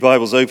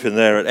Bible's open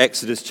there at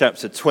Exodus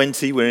chapter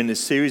 20. We're in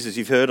this series, as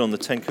you've heard, on the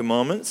Ten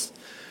Commandments,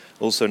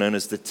 also known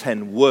as the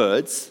 10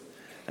 Words.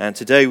 And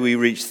today we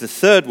reach the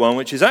third one,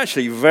 which is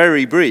actually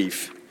very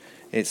brief.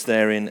 It's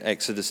there in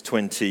Exodus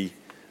 20,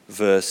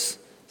 verse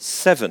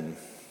 7.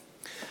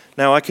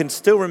 Now, I can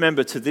still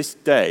remember to this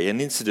day an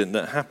incident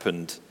that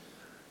happened,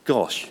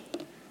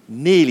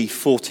 nearly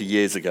 40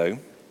 years ago.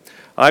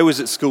 I was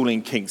at school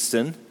in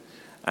Kingston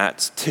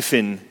at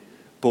Tiffin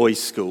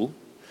Boys' School.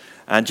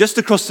 And just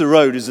across the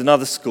road is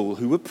another school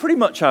who were pretty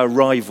much our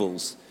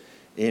rivals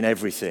in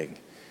everything.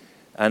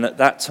 And at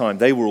that time,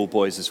 they were all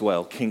boys as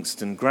well,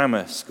 Kingston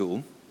Grammar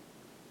School.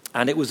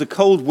 And it was a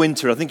cold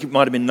winter, I think it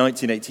might have been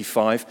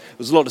 1985. There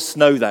was a lot of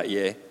snow that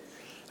year.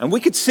 And we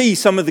could see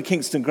some of the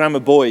Kingston Grammar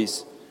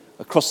boys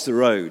across the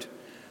road.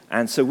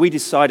 And so we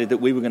decided that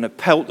we were going to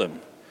pelt them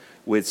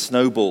with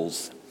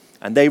snowballs.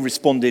 And they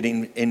responded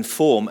in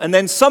form. And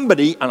then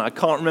somebody, and I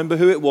can't remember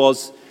who it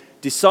was,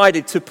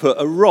 decided to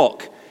put a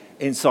rock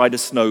inside a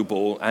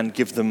snowball and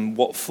give them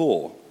what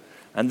for.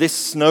 And this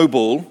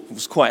snowball,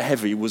 was quite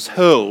heavy, was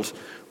hurled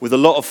with a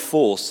lot of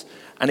force,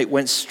 and it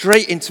went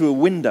straight into a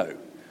window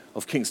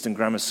of Kingston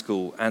Grammar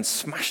School and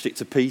smashed it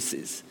to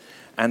pieces.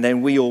 And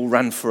then we all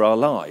ran for our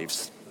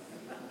lives.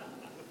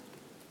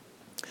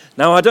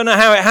 Now, I don't know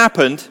how it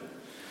happened,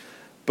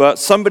 but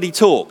somebody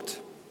talked,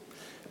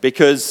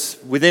 because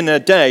within a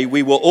day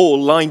we were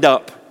all lined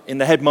up in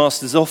the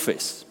headmaster's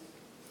office.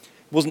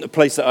 It wasn't a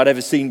place that I'd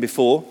ever seen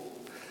before.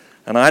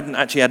 And I hadn't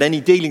actually had any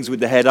dealings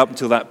with the head up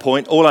until that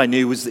point. All I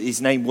knew was that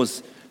his name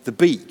was the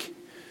Beak.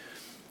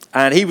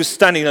 And he was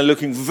standing there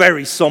looking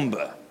very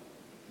somber.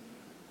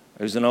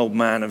 He was an old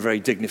man and very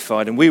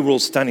dignified. And we were all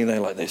standing there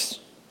like this,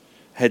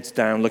 heads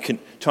down,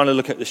 trying to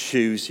look at the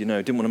shoes,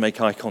 didn't want to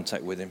make eye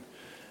contact with him.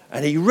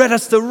 And he read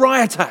us the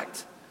riot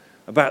act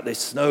about this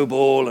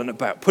snowball and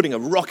about putting a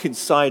rock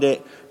inside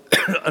it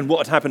and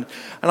what had happened.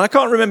 And I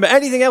can't remember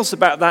anything else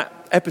about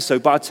that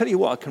episode, but I'll tell you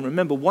what, I can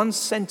remember one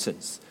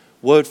sentence,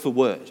 word for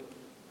word.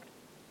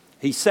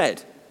 He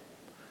said,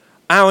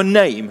 "Our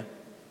name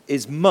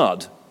is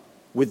Mud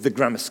with the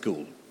grammar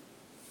school."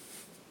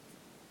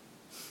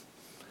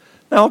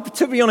 Now,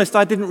 to be honest,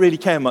 I didn't really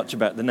care much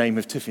about the name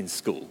of Tiffin's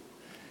school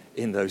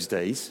in those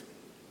days.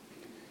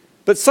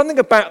 But something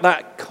about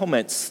that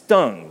comment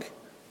stung.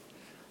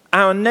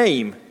 Our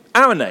name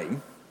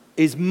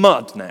is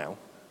Mud now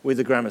with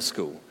the grammar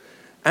school.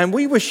 And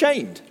we were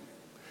shamed.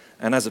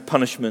 And as a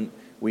punishment,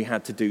 we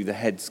had to do the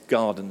head's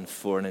garden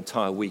for an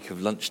entire week of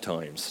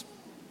lunchtimes.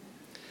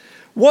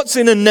 What's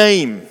in a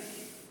name?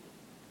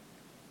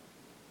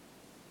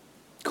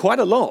 Quite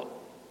a lot,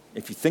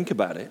 if you think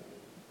about it.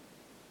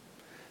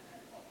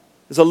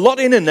 There's a lot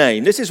in a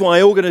name. This is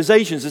why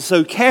organizations are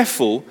so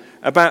careful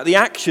about the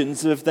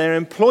actions of their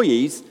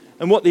employees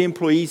and what the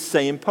employees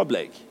say in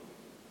public.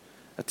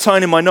 A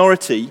tiny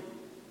minority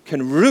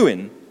can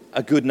ruin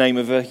a good name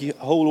of a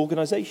whole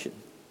organization.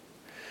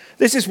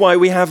 This is why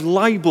we have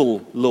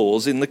libel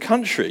laws in the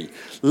country.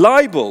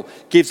 Libel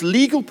gives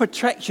legal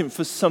protection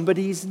for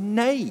somebody's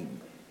name.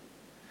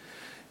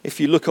 If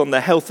you look on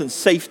the Health and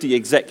Safety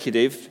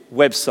Executive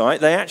website,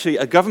 they actually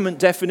a government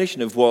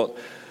definition of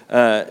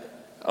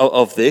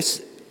of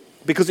this,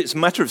 because it's a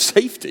matter of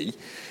safety.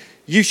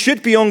 You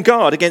should be on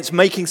guard against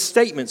making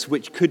statements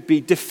which could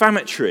be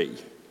defamatory.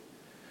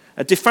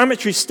 A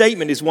defamatory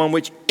statement is one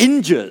which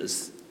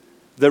injures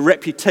the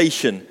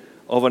reputation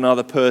of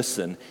another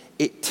person.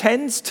 It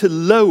tends to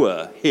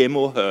lower him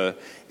or her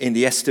in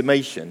the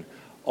estimation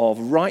of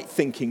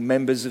right-thinking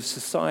members of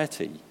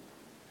society.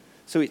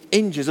 So it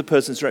injures a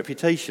person's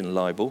reputation,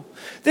 libel.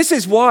 This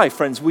is why,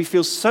 friends, we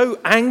feel so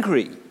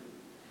angry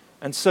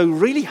and so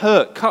really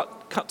hurt,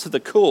 cut to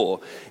the core,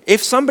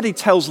 if somebody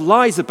tells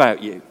lies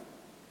about you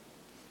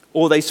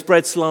or they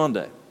spread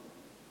slander,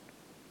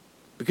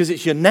 because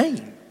it's your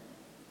name.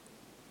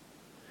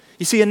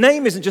 You see, a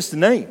name isn't just a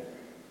name.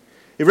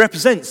 It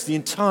represents the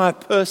entire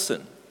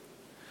person.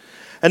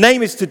 A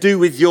name is to do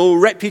with your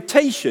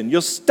reputation,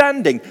 your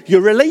standing,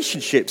 your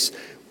relationships.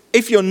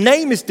 If your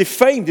name is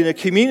defamed in a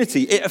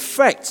community, it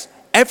affects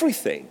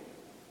everything.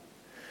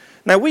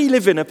 Now, we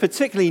live in a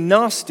particularly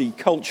nasty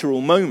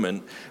cultural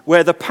moment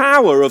where the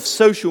power of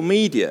social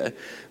media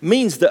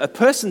means that a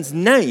person's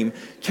name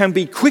can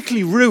be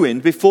quickly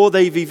ruined before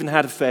they've even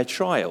had a fair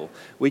trial.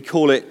 We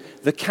call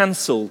it the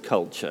cancel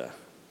culture.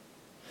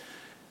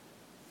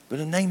 But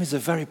a name is a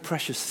very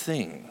precious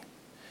thing.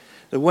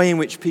 The way in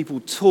which people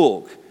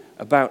talk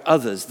about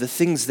others, the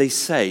things they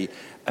say,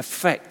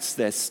 affects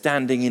their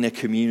standing in a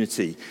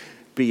community,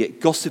 be it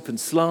gossip and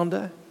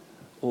slander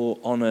or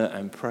honor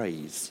and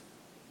praise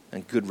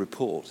and good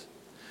report.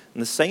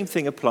 And the same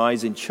thing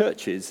applies in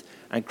churches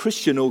and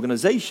Christian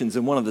organizations.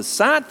 And one of the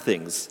sad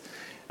things,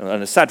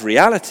 and a sad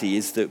reality,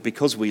 is that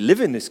because we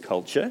live in this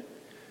culture,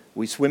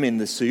 we swim in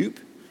the soup,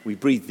 we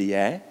breathe the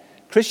air,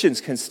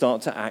 Christians can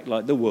start to act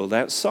like the world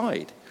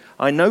outside.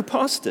 I know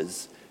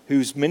pastors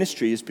whose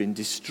ministry has been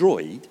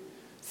destroyed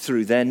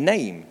through their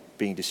name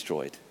being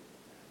destroyed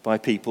by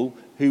people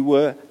who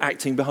were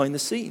acting behind the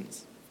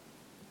scenes.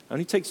 It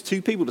only takes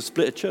two people to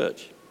split a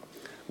church.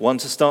 One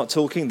to start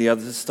talking, the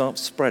other to start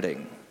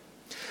spreading.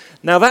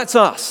 Now that's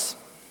us.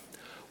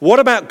 What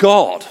about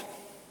God?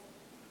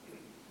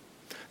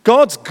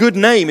 God's good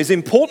name is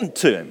important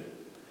to him,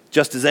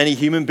 just as any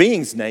human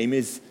being's name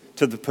is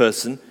to the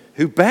person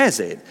who bears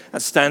it.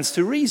 That stands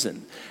to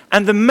reason.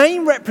 And the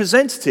main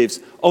representatives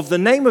of the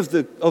name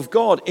of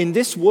God in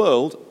this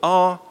world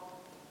are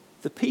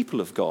the people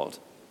of God.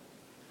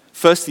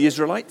 First the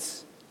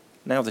Israelites,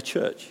 now the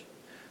church.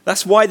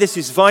 That's why this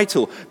is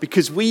vital,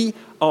 because we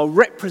are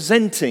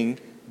representing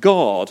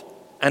God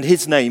and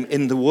his name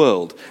in the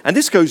world. And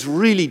this goes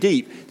really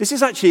deep. This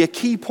is actually a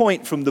key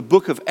point from the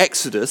book of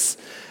Exodus.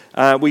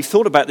 We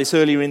thought about this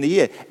earlier in the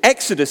year.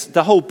 Exodus,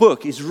 the whole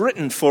book, is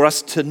written for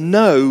us to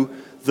know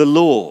the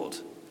Lord,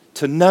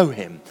 to know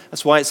him.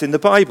 That's why it's in the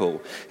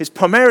Bible. It's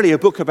primarily a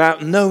book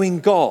about knowing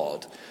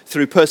God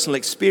through personal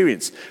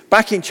experience.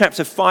 Back in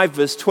chapter 5,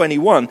 verse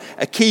 21,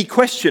 a key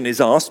question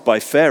is asked by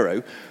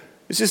Pharaoh.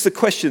 This is the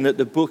question that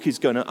the book is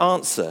going to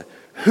answer.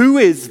 Who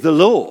is the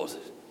Lord?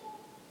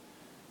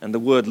 And the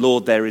word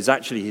Lord there is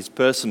actually his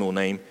personal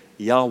name,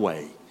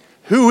 Yahweh.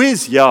 Who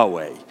is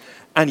Yahweh?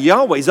 And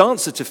Yahweh's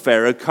answer to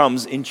Pharaoh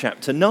comes in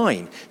chapter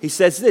 9. He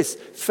says this,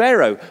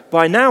 Pharaoh,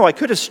 by now I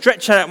could have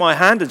stretched out my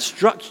hand and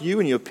struck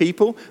you and your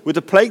people with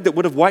a plague that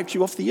would have wiped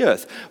you off the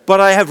earth. But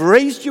I have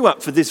raised you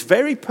up for this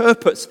very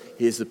purpose.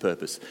 Here's the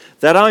purpose.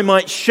 That I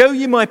might show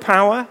you my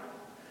power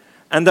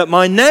and that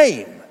my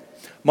name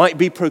might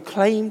be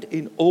proclaimed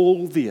in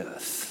all the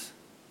earth.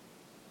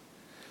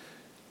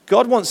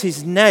 God wants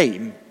his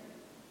name,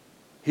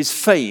 his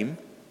fame,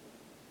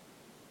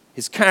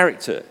 his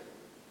character,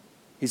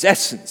 his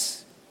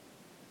essence,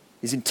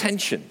 his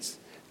intentions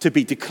to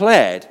be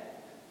declared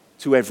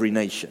to every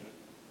nation.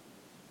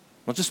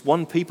 Not just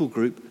one people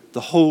group, the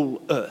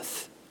whole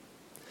earth.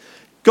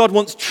 God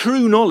wants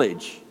true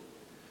knowledge,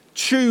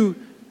 true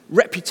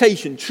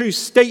reputation, true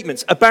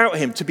statements about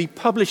him to be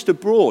published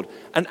abroad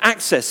and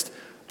accessed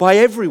by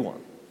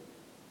everyone.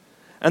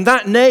 And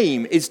that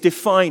name is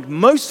defined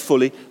most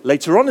fully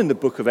later on in the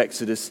book of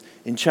Exodus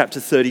in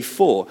chapter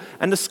 34.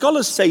 And the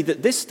scholars say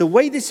that the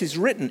way this is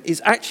written is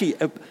actually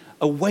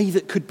a way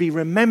that could be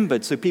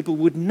remembered so people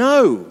would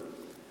know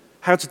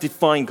how to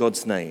define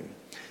God's name.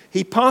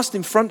 He passed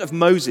in front of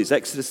Moses,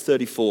 Exodus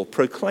 34,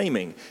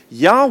 proclaiming,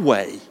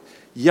 Yahweh,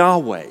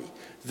 Yahweh,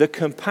 the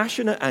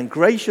compassionate and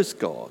gracious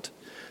God,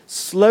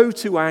 slow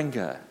to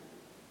anger,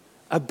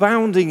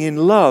 abounding in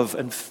love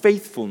and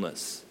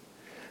faithfulness,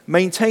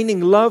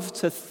 maintaining love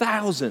to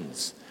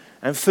thousands,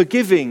 and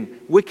forgiving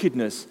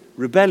wickedness,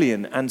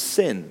 rebellion, and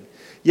sin.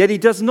 Yet he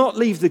does not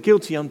leave the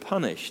guilty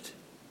unpunished.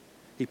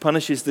 He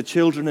punishes the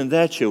children and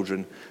their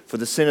children for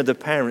the sin of the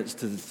parents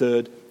to the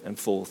third and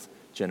fourth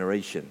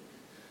generation.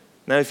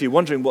 Now, if you're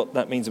wondering what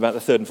that means about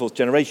the third and fourth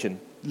generation,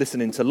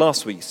 listen into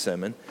last week's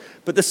sermon.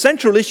 But the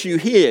central issue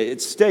here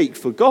at stake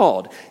for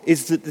God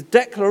is that the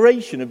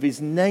declaration of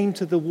his name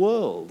to the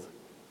world.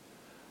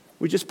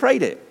 We just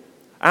prayed it.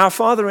 Our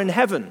Father in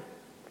heaven,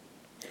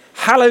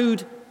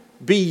 hallowed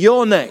be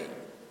your name.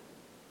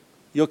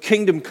 Your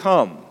kingdom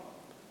come.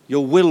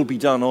 Your will be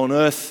done on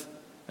earth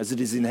as it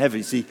is in heaven.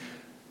 You see,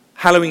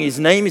 hallowing his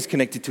name is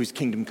connected to his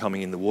kingdom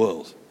coming in the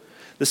world.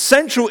 The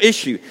central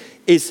issue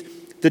is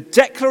the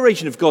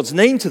declaration of God's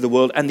name to the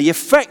world and the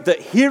effect that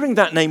hearing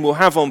that name will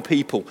have on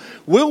people.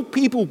 Will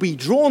people be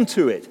drawn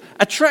to it,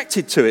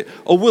 attracted to it,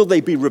 or will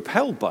they be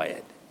repelled by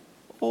it?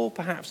 Or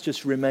perhaps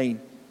just remain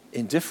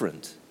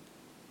indifferent?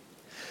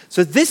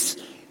 So this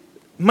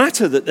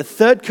matter that the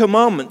third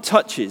commandment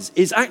touches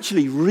is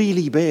actually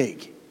really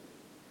big.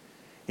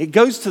 It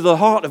goes to the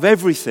heart of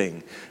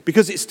everything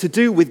because it's to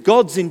do with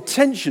God's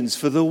intentions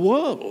for the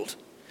world.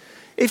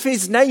 If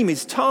his name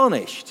is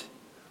tarnished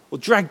or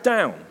dragged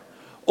down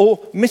or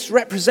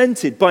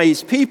misrepresented by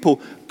his people,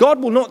 God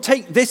will not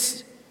take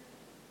this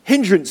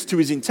hindrance to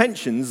his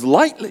intentions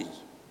lightly.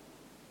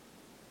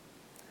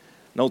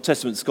 An Old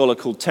Testament scholar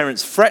called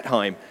Terence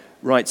Fretheim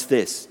writes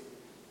this: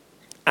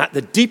 at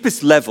the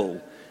deepest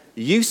level,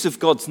 the use of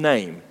God's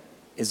name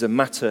is a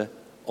matter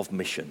of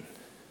mission.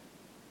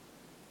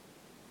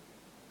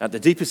 At the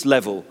deepest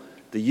level,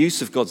 the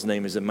use of God's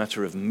name is a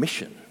matter of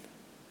mission.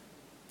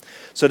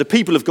 So the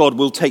people of God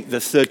will take the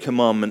third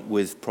commandment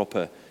with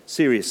proper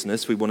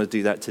seriousness. We want to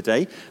do that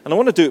today. And I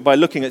want to do it by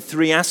looking at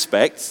three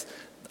aspects.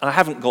 I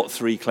haven't got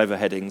three clever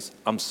headings.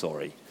 I'm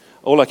sorry.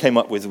 All I came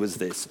up with was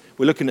this.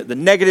 We're looking at the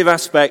negative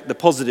aspect, the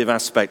positive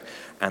aspect,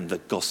 and the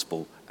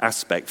gospel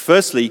aspect.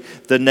 Firstly,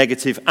 the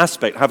negative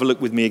aspect. Have a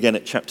look with me again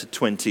at chapter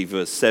 20,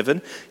 verse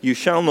 7. You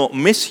shall not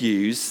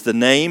misuse the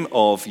name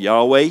of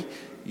Yahweh,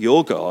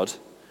 your God,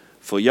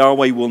 for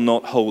Yahweh will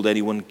not hold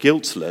anyone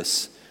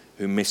guiltless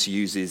who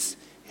misuses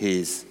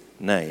his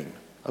name.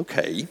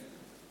 Okay.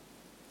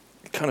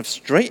 Kind of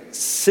straight,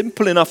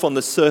 simple enough on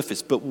the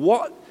surface, but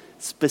what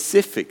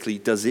specifically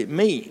does it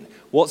mean?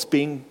 What's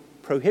being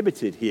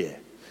prohibited here?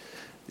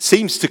 It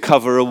seems to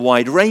cover a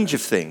wide range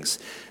of things.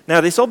 Now,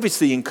 this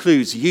obviously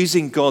includes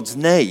using God's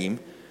name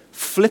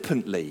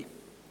flippantly,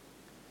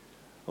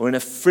 or in a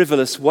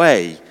frivolous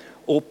way,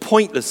 or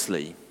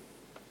pointlessly,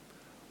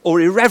 or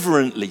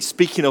irreverently,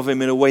 speaking of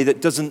him in a way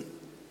that doesn't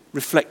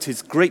reflect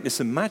his greatness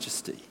and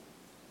majesty.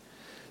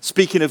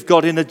 Speaking of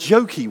God in a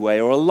jokey way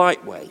or a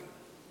light way.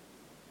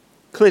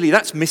 Clearly,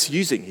 that's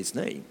misusing his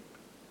name.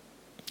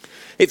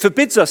 It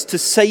forbids us to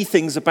say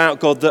things about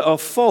God that are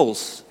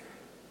false,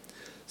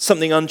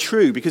 something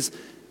untrue, because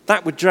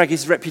that would drag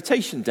his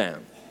reputation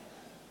down.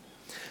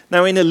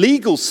 Now, in a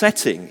legal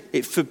setting,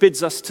 it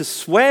forbids us to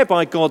swear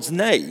by God's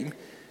name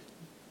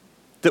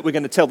that we're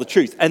going to tell the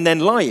truth, and then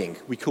lying.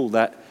 We call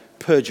that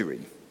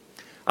perjury.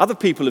 Other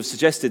people have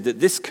suggested that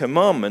this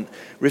commandment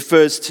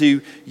refers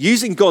to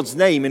using God's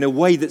name in a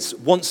way that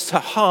wants to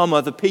harm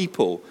other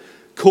people,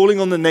 calling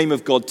on the name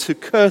of God to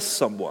curse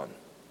someone.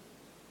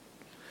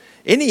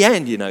 In the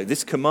end,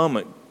 this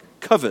commandment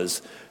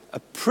covers a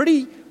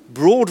pretty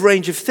broad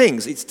range of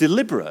things. It's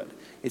deliberate.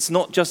 It's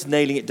not just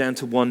nailing it down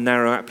to one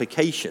narrow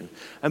application.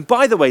 And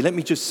by the way, let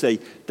me just say,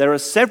 there are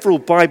several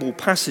Bible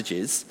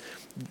passages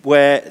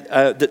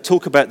that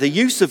talk about the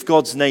use of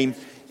God's name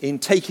in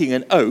taking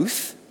an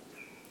oath,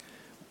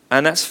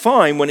 and that's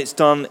fine when it's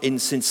done in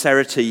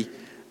sincerity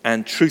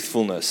and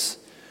truthfulness.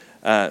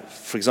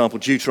 For example,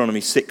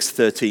 Deuteronomy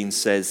 6:13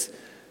 says,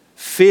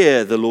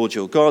 "Fear the Lord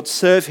your God,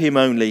 serve him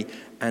only,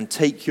 and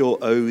take your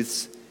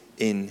oaths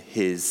in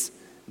his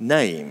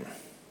name."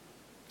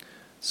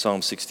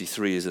 Psalm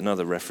 63 is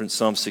another reference.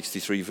 Psalm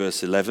 63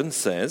 verse 11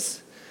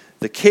 says,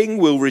 "The king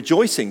will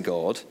rejoice in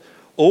God.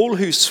 All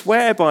who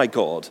swear by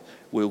God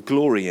will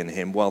glory in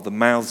him, while the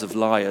mouths of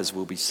liars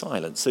will be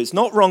silent." So it's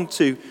not wrong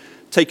to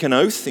take an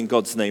oath in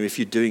God's name if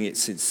you're doing it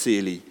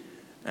sincerely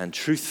and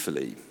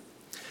truthfully.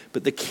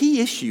 But the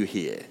key issue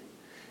here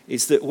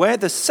is that where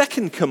the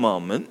second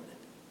commandment,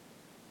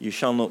 "You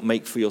shall not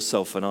make for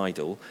yourself an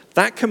idol,"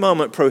 that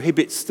commandment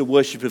prohibits the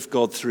worship of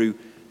God through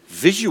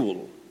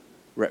visual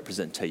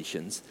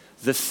representations.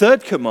 The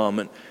third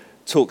commandment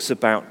talks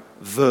about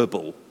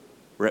verbal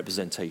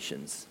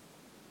representations.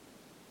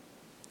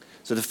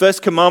 So the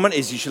first commandment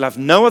is, "You shall have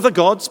no other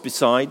gods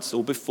besides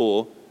or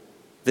before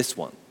this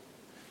one."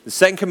 The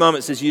second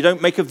commandment says you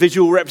don't make a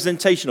visual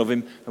representation of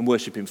him and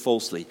worship him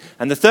falsely.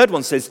 And the third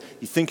one says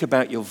you think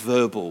about your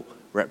verbal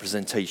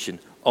representation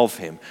of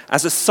him.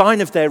 As a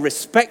sign of their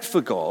respect for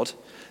God,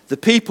 the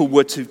people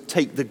were to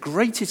take the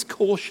greatest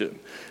caution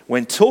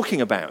when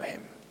talking about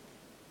him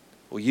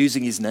or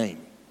using his name.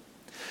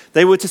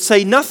 They were to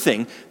say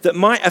nothing that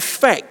might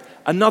affect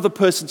another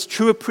person's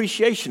true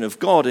appreciation of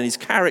God and his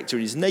character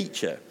and his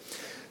nature.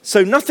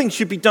 So nothing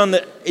should be done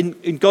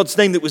in God's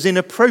name that was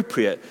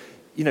inappropriate,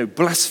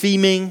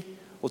 blaspheming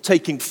or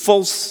taking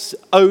false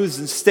oaths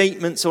and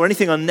statements or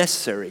anything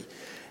unnecessary.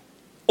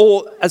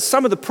 Or, as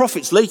some of the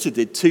prophets later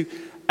did, to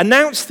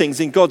announce things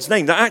in God's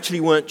name that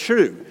actually weren't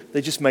true.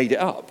 They just made it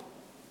up.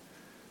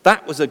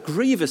 That was a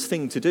grievous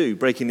thing to do,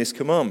 breaking this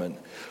commandment.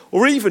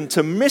 Or even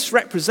to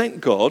misrepresent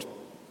God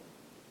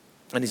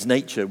and his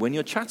nature when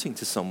you're chatting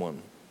to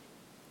someone.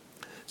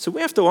 So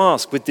we have to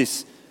ask, with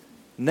this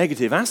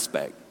negative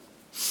aspect,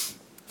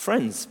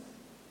 friends,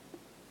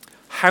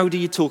 how do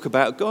you talk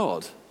about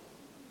God?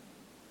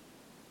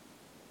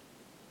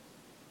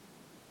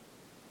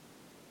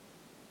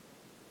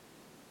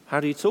 How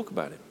do you talk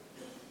about him?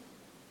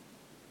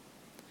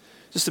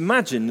 Just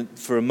imagine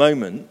for a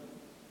moment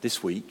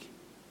this week,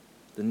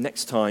 the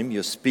next time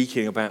you're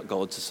speaking about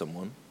God to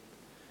someone,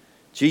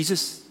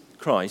 Jesus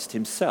Christ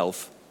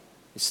himself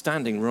is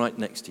standing right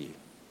next to you.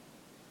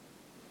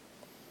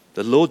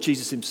 The Lord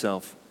Jesus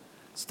himself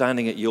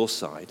standing at your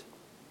side,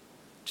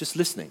 just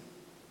listening.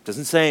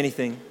 Doesn't say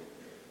anything.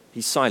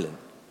 He's silent.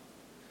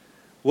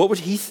 What would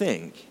he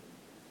think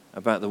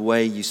about the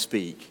way you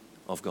speak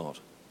of God?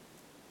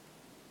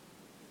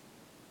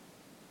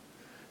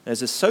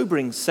 There's a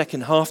sobering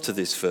second half to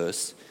this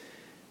verse.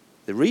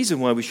 The reason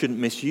why we shouldn't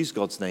misuse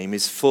God's name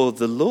is for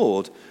the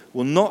Lord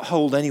will not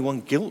hold anyone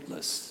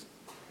guiltless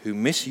who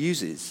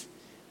misuses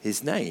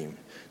his name.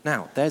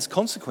 Now, there's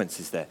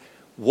consequences there.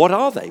 What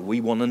are they?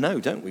 We want to know,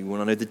 don't we? We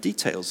want to know the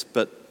details.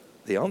 But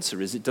the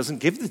answer is it doesn't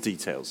give the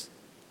details.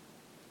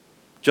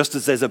 Just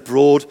as there's a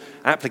broad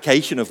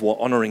application of what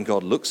honoring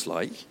God looks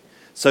like,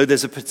 so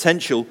there's a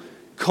potential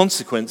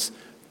consequence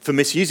for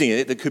misusing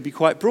it that could be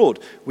quite broad.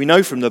 We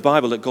know from the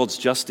Bible that God's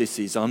justice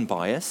is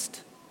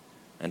unbiased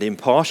and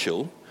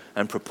impartial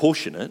and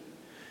proportionate.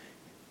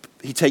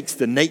 He takes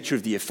the nature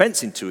of the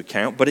offense into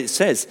account, but it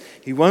says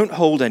he won't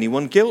hold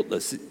anyone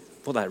guiltless.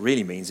 What that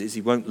really means is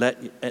he won't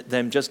let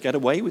them just get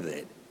away with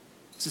it.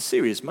 It's a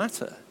serious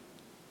matter.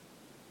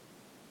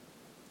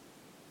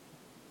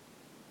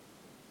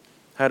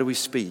 How do we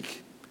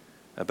speak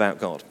about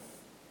God?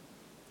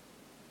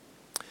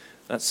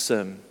 That's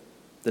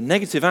the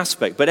negative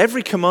aspect. But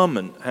every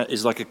commandment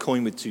is like a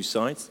coin with two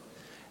sides.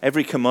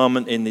 Every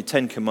commandment in the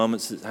 10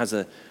 Commandments has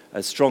a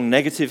strong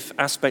negative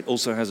aspect,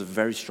 also has a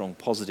very strong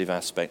positive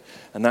aspect.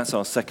 And that's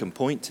our second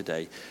point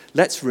today.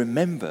 Let's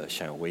remember,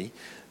 shall we,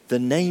 the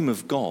name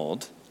of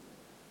God,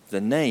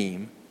 the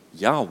name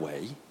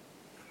Yahweh,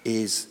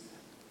 is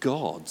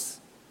God's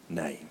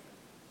name.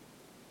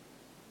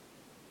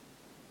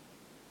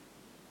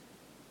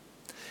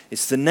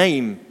 It's the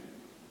name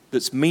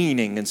that's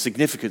meaning and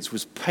significance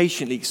was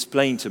patiently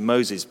explained to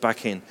Moses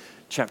back in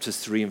chapters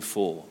 3 and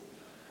 4.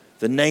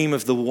 the name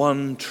of the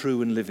one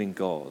true and living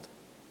God,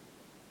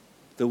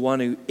 the one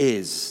who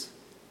is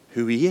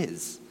who he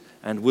is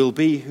and will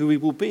be who he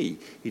will be.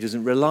 He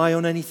doesn't rely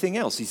on anything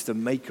else. He's the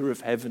maker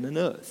of heaven and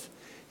earth.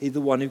 He's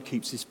the one who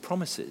keeps his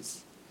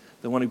promises,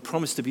 the one who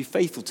promised to be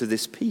faithful to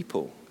this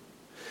people.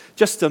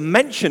 Just a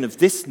mention of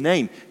this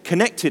name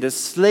connected a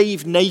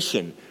slave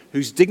nation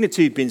whose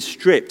dignity had been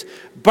stripped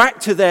back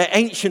to their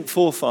ancient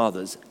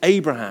forefathers,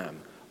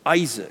 Abraham,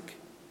 Isaac,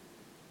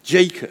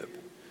 Jacob,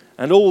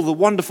 and all the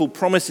wonderful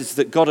promises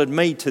that God had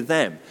made to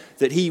them,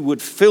 that he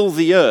would fill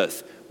the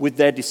earth with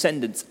their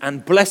descendants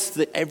and bless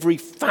every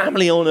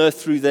family on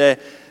earth through their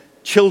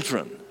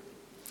children.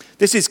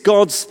 This is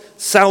God's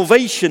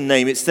salvation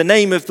name. It's the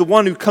name of the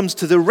one who comes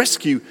to the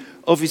rescue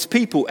of his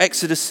people.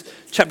 Exodus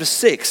chapter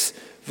 6,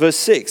 verse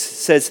 6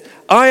 says,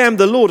 I am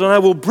the Lord, and I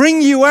will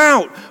bring you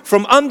out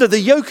from under the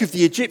yoke of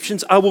the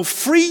Egyptians. I will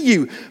free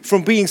you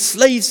from being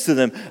slaves to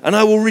them, and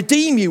I will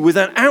redeem you with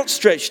an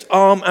outstretched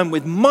arm and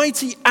with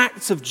mighty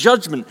acts of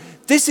judgment.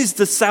 This is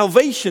the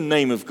salvation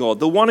name of God,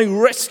 the one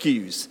who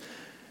rescues.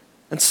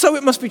 And so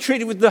it must be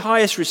treated with the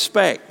highest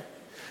respect.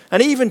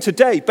 And even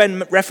today,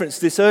 Ben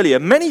referenced this earlier,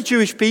 many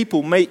Jewish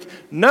people make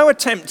no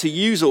attempt to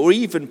use or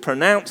even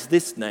pronounce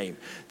this name.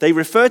 They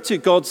refer to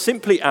God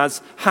simply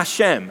as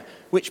Hashem,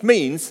 which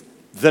means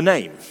the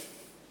name.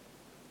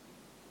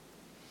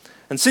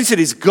 And since it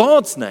is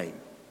God's name,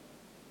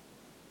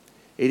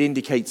 it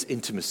indicates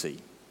intimacy.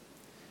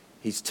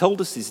 He's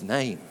told us his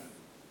name,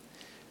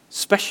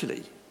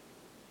 specially,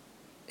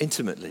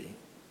 intimately,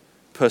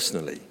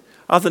 personally.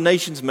 Other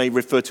nations may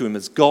refer to him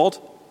as God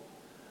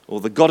or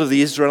the God of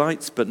the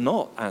Israelites, but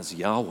not as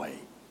Yahweh,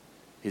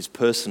 his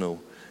personal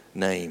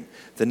name,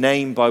 the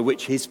name by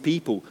which his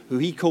people, who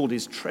he called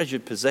his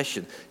treasured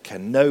possession,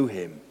 can know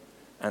him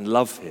and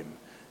love him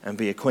and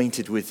be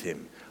acquainted with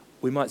him.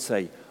 We might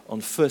say on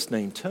first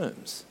name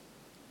terms.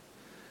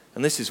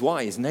 And this is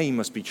why his name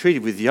must be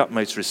treated with the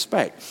utmost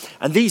respect.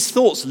 And these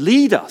thoughts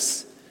lead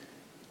us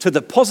to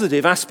the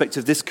positive aspect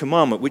of this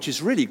commandment, which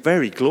is really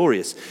very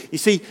glorious. You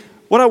see,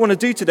 what I want to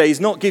do today is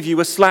not give you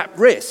a slap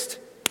wrist,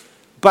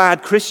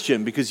 bad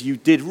Christian, because you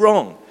did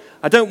wrong.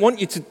 I don't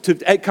want you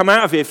to come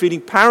out of here feeling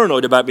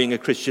paranoid about being a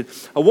Christian.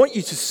 I want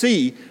you to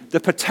see the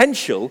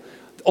potential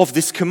of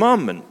this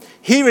commandment.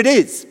 Here it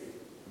is.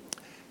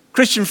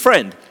 Christian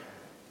friend,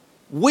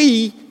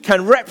 we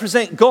can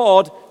represent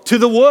God to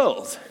the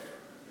world.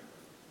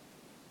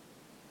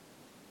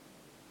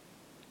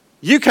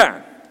 You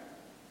can,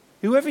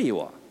 whoever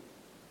you are.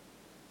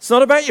 It's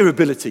not about your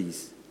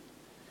abilities.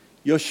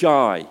 You're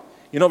shy.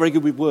 You're not very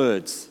good with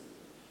words.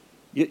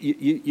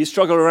 You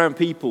struggle around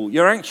people.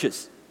 You're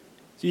anxious.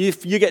 So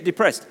you get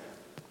depressed.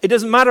 It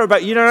doesn't matter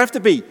about you. You don't have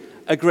to be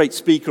a great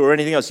speaker or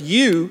anything else.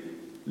 You,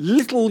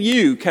 little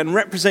you, can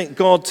represent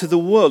God to the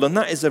world. And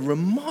that is a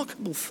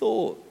remarkable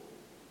thought.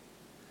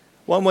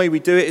 One way we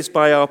do it is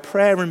by our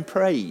prayer and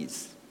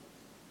praise.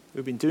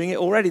 We've been doing it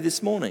already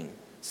this morning,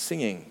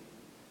 singing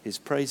his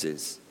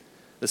praises.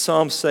 The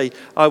Psalms say,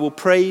 I will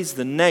praise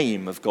the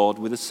name of God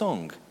with a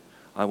song.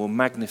 I will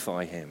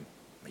magnify him,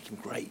 make him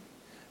great,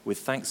 with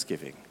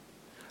thanksgiving.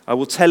 I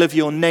will tell of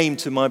your name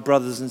to my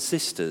brothers and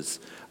sisters.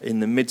 In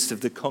the midst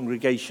of the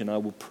congregation, I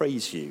will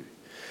praise you.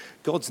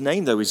 God's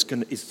name, though, is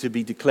to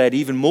be declared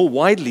even more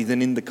widely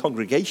than in the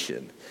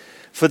congregation.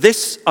 For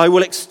this I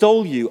will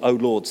extol you, O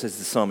Lord, says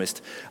the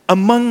psalmist,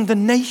 among the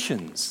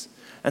nations,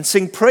 and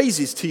sing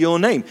praises to your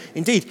name.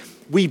 Indeed,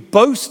 we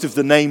boast of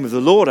the name of the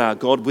Lord our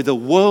God with a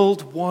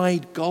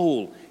worldwide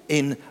goal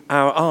in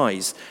our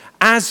eyes.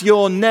 As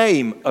your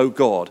name, O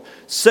God,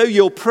 so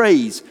your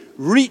praise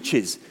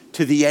reaches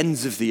to the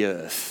ends of the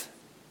earth.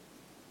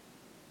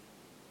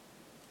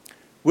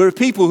 We're a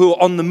people who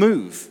are on the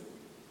move,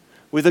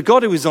 with a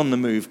God who is on the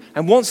move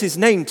and wants his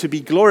name to be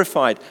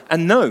glorified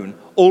and known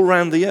all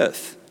around the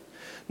earth.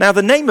 Now,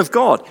 the name of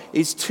God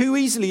is too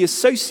easily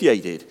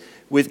associated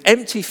with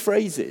empty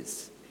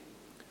phrases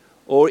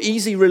or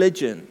easy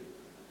religion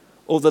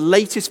or the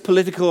latest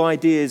political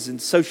ideas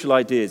and social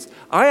ideas.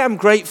 I am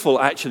grateful,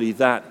 actually,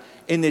 that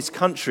in this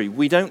country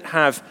we don't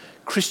have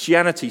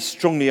Christianity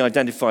strongly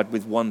identified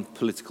with one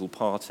political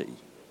party.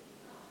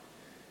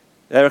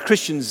 There are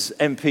Christians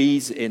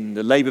MPs in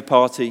the Labour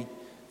Party,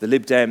 the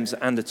Lib Dems,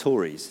 and the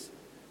Tories,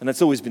 and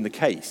that's always been the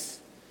case.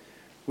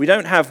 We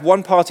don't have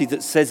one party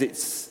that says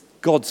it's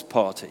God's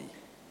party,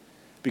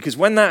 because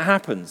when that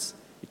happens,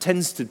 it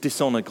tends to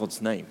dishonor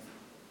God's name.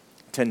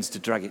 It tends to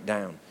drag it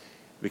down,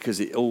 because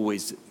it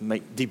always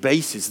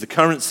debases the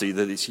currency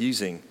that it's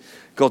using.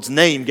 God's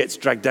name gets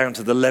dragged down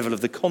to the level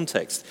of the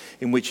context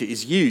in which it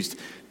is used.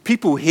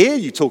 People hear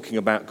you talking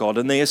about God,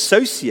 and they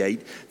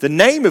associate the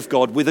name of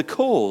God with a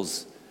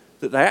cause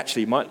that they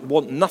actually might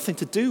want nothing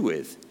to do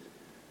with.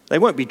 They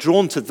won't be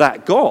drawn to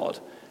that God,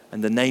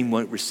 and the name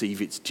won't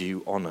receive its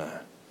due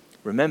honor.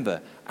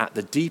 Remember, at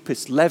the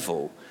deepest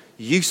level,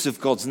 use of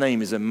God's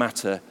name is a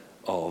matter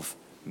of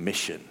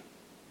mission,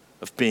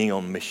 of being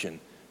on mission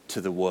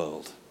to the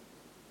world.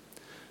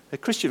 A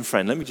Christian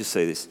friend, let me just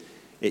say this.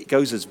 It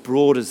goes as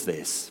broad as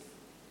this.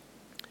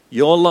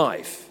 Your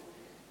life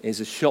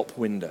is a shop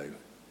window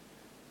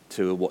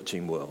to a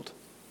watching world.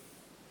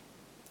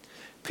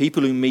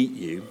 People who meet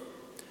you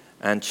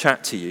and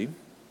chat to you,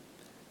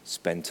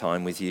 spend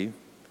time with you,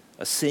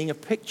 are seeing a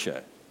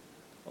picture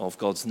of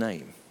God's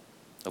name,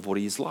 of what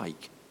he is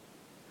like.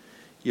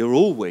 You're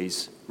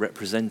always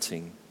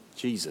representing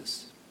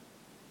Jesus.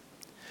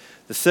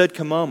 The third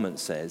commandment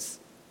says,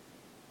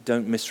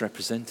 don't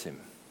misrepresent him.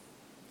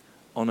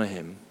 Honor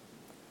him,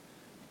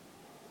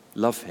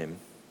 love him,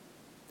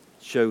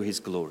 show his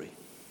glory.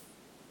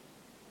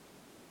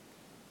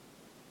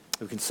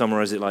 We can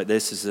summarize it like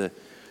this as a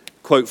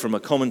quote from a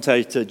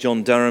commentator,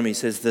 John Durham. He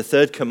says, the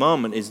third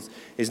commandment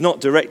is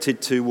not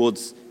directed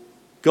towards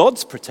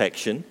God's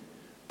protection,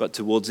 but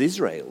towards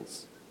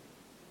Israel's.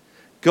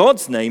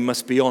 God's name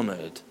must be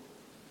honored,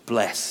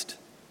 blessed,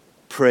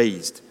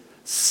 praised,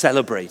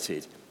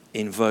 celebrated,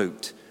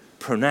 invoked,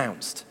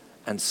 pronounced,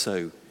 and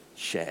so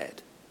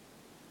shared.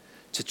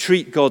 To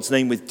treat God's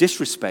name with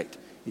disrespect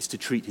is to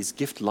treat his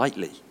gift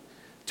lightly,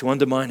 to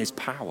undermine his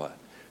power,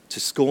 to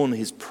scorn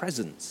his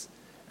presence,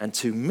 and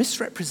to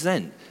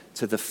misrepresent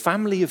to the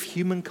family of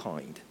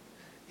humankind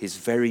his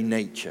very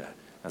nature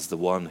as the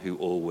one who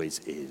always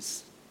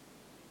is.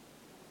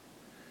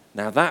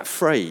 Now that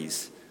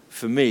phrase,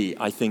 for me,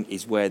 I think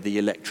is where the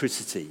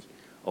electricity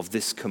of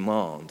this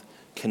command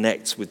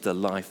connects with the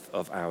life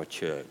of our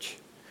church.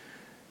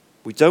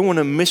 We don't want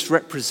to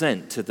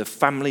misrepresent to the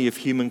family of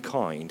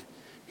humankind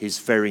his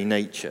very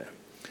nature.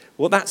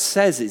 What that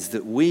says is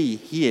that we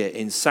here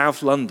in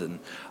South London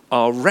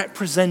are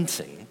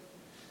representing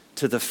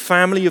to the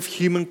family of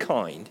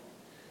humankind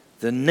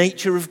the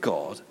nature of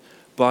God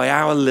by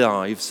our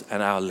lives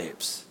and our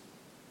lips.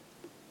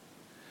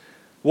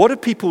 What do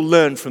people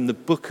learn from the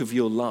book of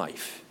your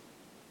life?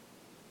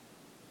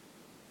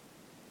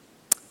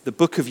 The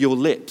book of your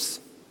lips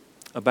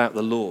about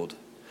the Lord,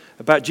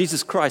 about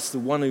Jesus Christ, the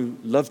one who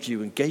loved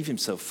you and gave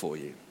himself for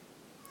you.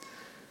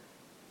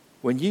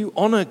 When you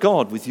honor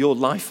God with your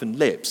life and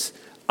lips,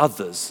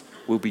 others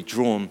will be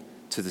drawn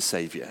to the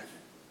Savior.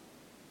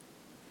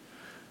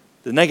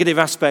 The negative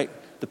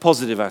aspect, the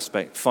positive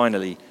aspect,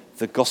 finally,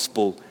 the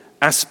gospel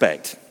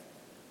aspect.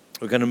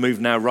 We're going to move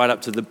now right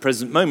up to the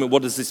present moment.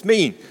 What does this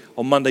mean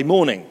on Monday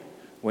morning,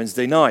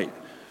 Wednesday night,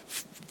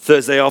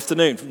 Thursday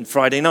afternoon, and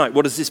Friday night?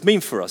 What does this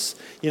mean for us?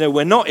 You know,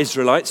 we're not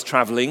Israelites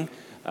traveling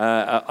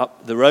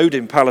up the road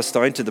in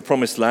Palestine to the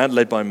promised land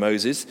led by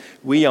Moses.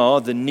 We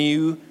are the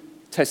New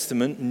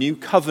Testament, New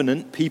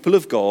Covenant people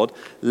of God,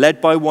 led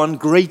by one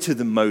greater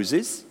than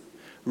Moses,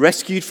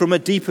 rescued from a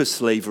deeper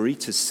slavery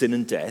to sin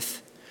and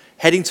death,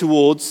 heading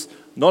towards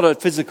not a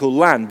physical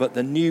land, but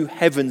the new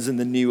heavens and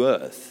the new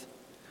earth.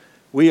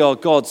 We are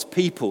God's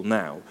people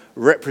now,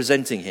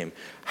 representing him.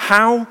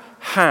 How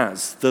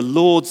has the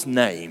Lord's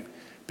name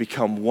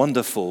become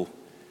wonderful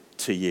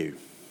to you?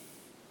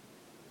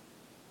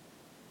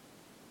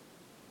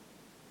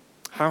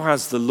 How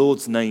has the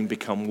Lord's name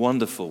become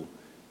wonderful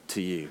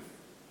to you?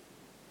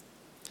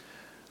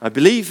 I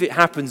believe it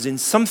happens in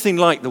something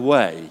like the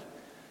way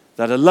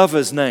that a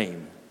lover's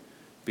name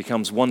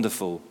becomes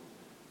wonderful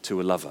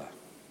to a lover.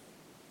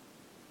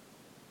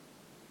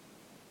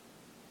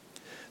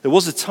 There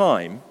was a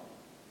time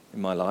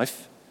in my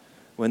life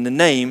when the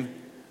name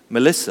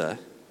Melissa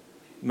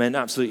meant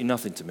absolutely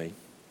nothing to me.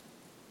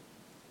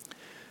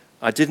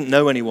 I didn't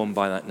know anyone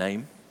by that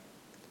name.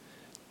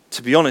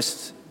 To be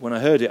honest, when I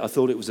heard it, I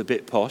thought it was a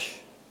bit posh.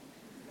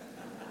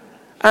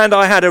 And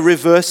I had a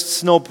reversed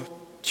snob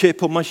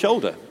chip on my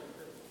shoulder.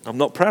 I'm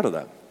not proud of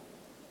that.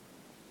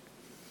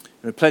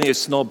 There are plenty of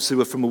snobs who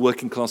are from a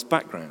working class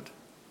background.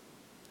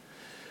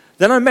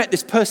 Then I met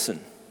this person.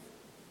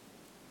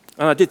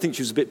 And I did think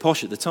she was a bit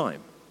posh at the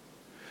time.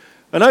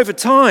 And over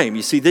time,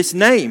 you see, this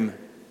name,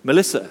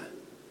 Melissa,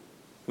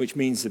 which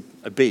means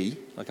a bee,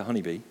 like a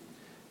honeybee,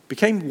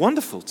 became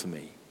wonderful to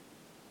me,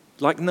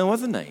 like no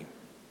other name.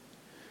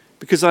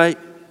 Because I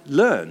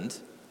learned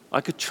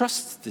I could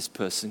trust this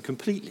person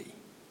completely.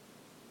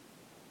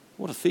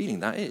 What a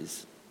feeling that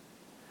is.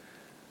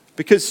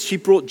 Because she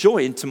brought joy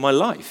into my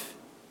life,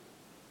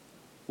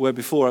 where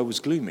before I was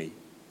gloomy.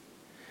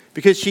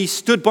 Because she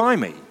stood by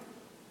me,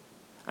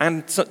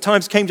 and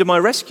sometimes came to my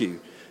rescue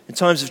in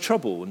times of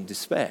trouble and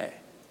despair.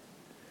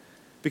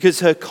 Because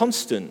her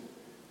constant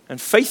and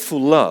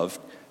faithful love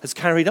has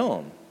carried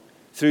on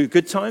through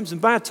good times and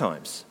bad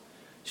times.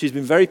 She's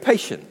been very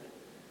patient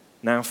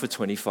now for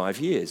 25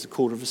 years, a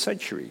quarter of a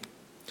century.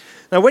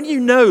 Now, when you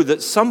know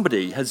that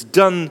somebody has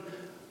done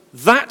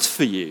that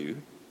for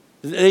you,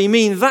 they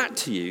mean that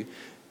to you,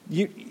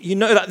 you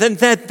know that then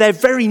their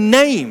very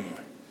name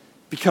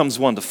becomes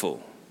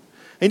wonderful.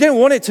 And you don't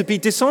want it to be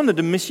dishonored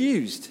and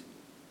misused.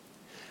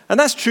 And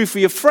that's true for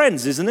your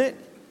friends, isn't it?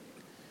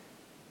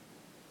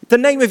 The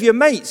name of your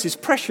mates is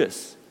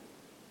precious.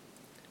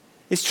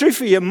 It's true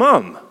for your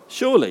mum,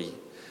 surely.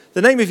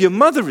 The name of your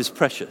mother is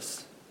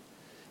precious.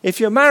 If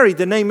you're married,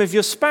 the name of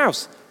your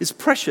spouse is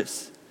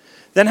precious.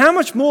 Then how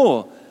much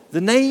more the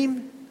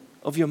name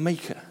of your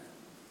Maker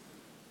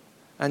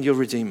and your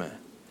Redeemer?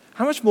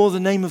 How much more the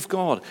name of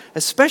God,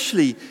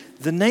 especially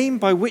the name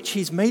by which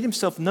he's made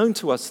himself known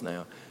to us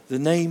now, the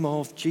name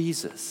of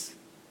Jesus.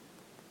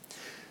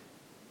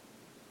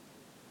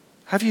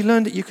 Have you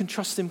learned that you can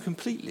trust him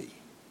completely?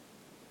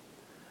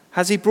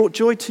 Has he brought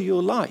joy to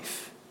your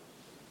life?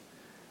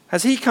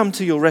 Has he come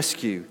to your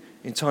rescue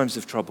in times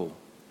of trouble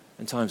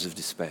and times of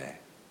despair?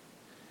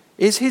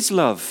 Is his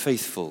love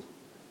faithful,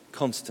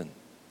 constant,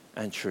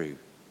 and true?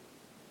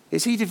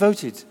 Is he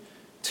devoted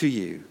to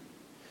you?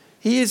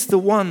 He is the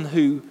one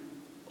who,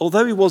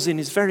 although he was in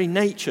his very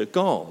nature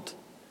God,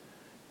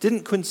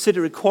 didn't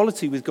consider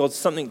equality with God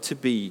something to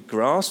be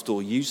grasped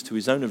or used to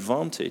his own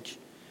advantage.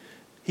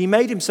 He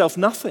made himself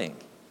nothing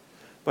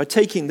by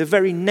taking the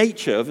very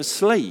nature of a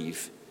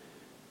slave,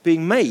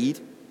 being made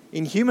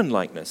in human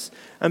likeness,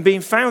 and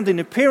being found in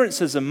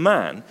appearance as a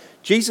man.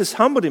 Jesus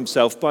humbled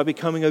himself by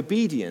becoming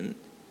obedient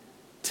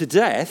to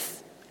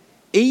death,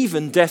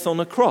 even death on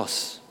a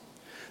cross.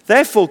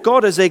 Therefore,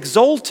 God has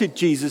exalted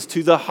Jesus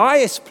to the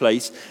highest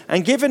place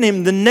and given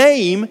him the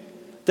name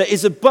that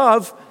is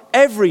above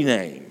every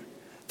name,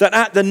 that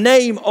at the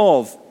name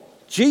of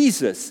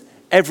Jesus,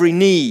 every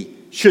knee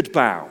should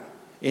bow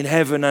in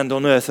heaven and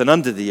on earth and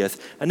under the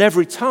earth, and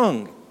every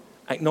tongue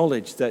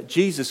acknowledge that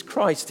Jesus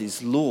Christ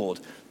is Lord,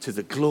 to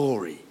the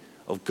glory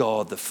of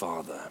God the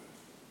Father.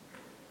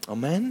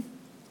 Amen?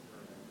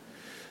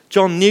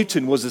 John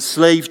Newton was a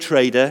slave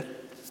trader.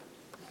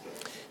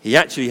 He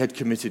actually had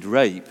committed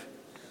rape.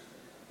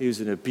 He was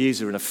an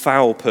abuser and a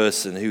foul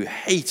person who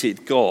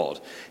hated God.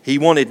 He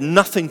wanted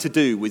nothing to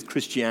do with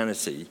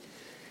Christianity.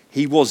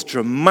 He was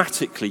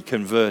dramatically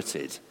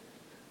converted,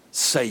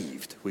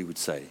 saved, we would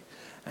say.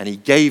 And he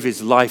gave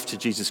his life to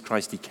Jesus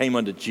Christ. He came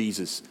under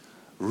Jesus'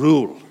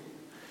 rule.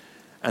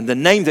 And the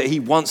name that he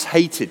once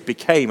hated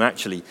became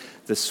actually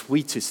the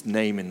sweetest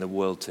name in the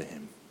world to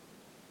him.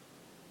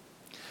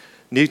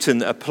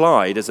 Newton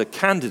applied as a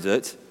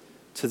candidate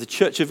to the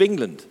Church of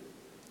England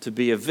to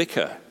be a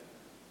vicar.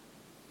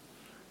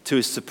 To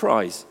his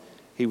surprise,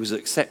 he was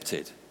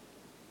accepted.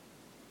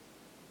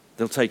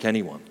 They'll take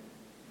anyone.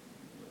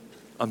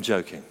 I'm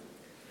joking.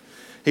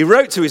 He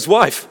wrote to his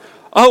wife,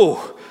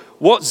 "Oh,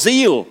 what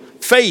zeal,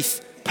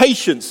 faith,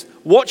 patience,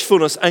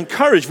 watchfulness, and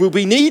courage will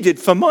be needed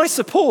for my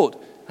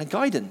support and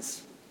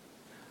guidance.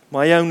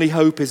 My only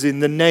hope is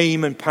in the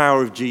name and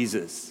power of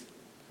Jesus.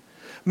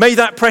 May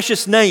that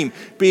precious name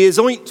be his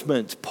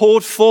ointment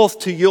poured forth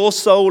to your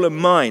soul and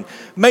mine.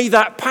 May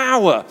that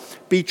power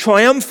be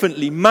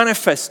triumphantly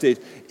manifested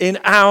in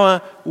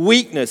our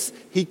weakness."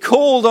 He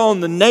called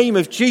on the name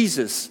of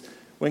Jesus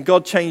when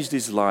God changed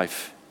his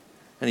life,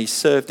 and he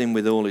served him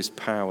with all his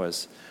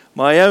powers.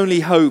 My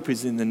only hope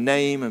is in the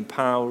name and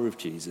power of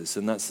Jesus,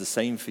 and that's the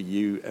same for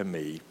you and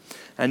me.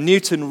 And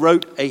Newton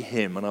wrote a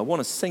hymn, and I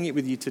want to sing it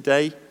with you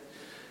today.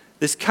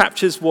 This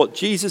captures what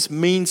Jesus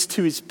means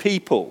to his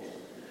people.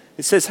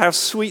 It says, "How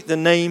sweet the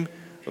name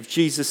of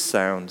Jesus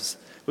sounds."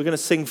 We're going to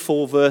sing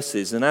 4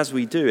 verses, and as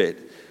we do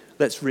it,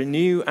 let's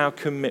renew our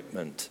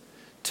commitment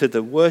to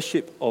the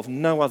worship of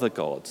no other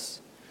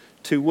gods,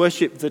 to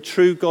worship the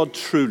true God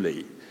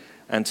truly,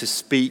 and to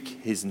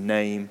speak his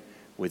name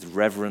with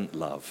reverent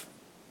love.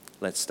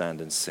 Let's stand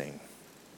and sing.